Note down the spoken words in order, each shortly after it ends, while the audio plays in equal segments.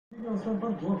अवसर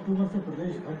पर 2 अक्टूबर से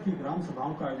प्रदेश भर की ग्राम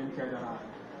सभाओं का आयोजन किया जा रहा है,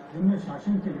 जिनमें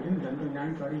शासन की विभिन्न जन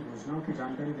कल्याणकारी योजनाओं की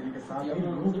जानकारी देने के साथ ही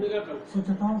लोग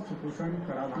स्वच्छता, सुपोषण,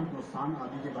 कराधान, प्रोत्साहन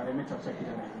आदि के बारे में चर्चा की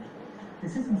जा रही है।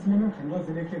 इसी सिलसिले में खंडवा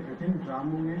जिले के विभिन्न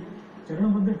ग्रामों में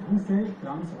चरणबद्ध ढंग से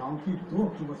ग्राम सभाओं की 2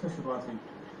 अक्टूबर से शुरुआत हुई।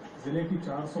 जिले की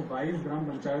 422 ग्राम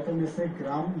पंचायतों में से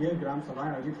ग्राम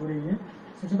सभाएं आयोजित हो रही है।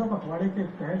 स्वच्छता पखवाड़े के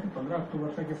तहत 15 अक्टूबर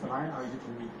तक ये सभाएं आयोजित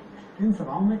होंगी। इन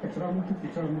सभाओं में कचरा मुक्त,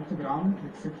 कीचड़ मुक्त ग्राम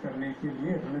विकसित करने के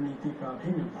लिए रणनीति का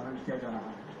भी निर्धारण किया जा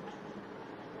रहा है।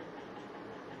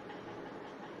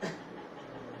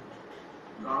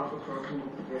 गांव को शौच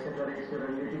मुक्त कैसे करें, इसकी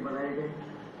रणनीति बनाई गई।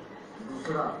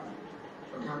 दूसरा,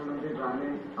 प्रधानमंत्री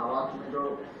ग्रामीण आवास में जो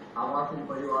आवासीय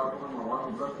परिवार को हम आवास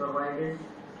उपलब्ध करवाएंगे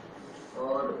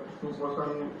और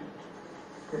सुपोषण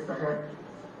के तहत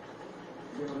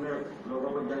जो हमने लोगों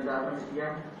को जन जागरण किया,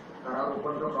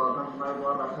 करारोपण का प्रावधान हमारे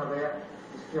द्वारा रखा गया।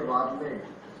 इसके बाद में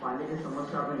पानी की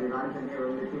समस्या में निदान के लिए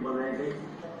रणनीति बनाई गई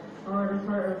और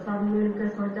सब मिलकर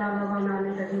शौचालय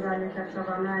बनाने का दिवाली तक का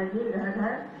बनाएगी घर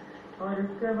घर, और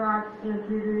उसके बाद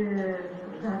फिर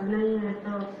घर नहीं है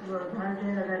तो घर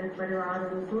देगा गरीब परिवार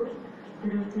उनको,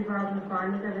 फिर उसके बाद में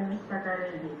पानी का व्यवस्था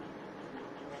करेगी।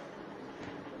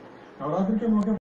 नवरात्रि के मौके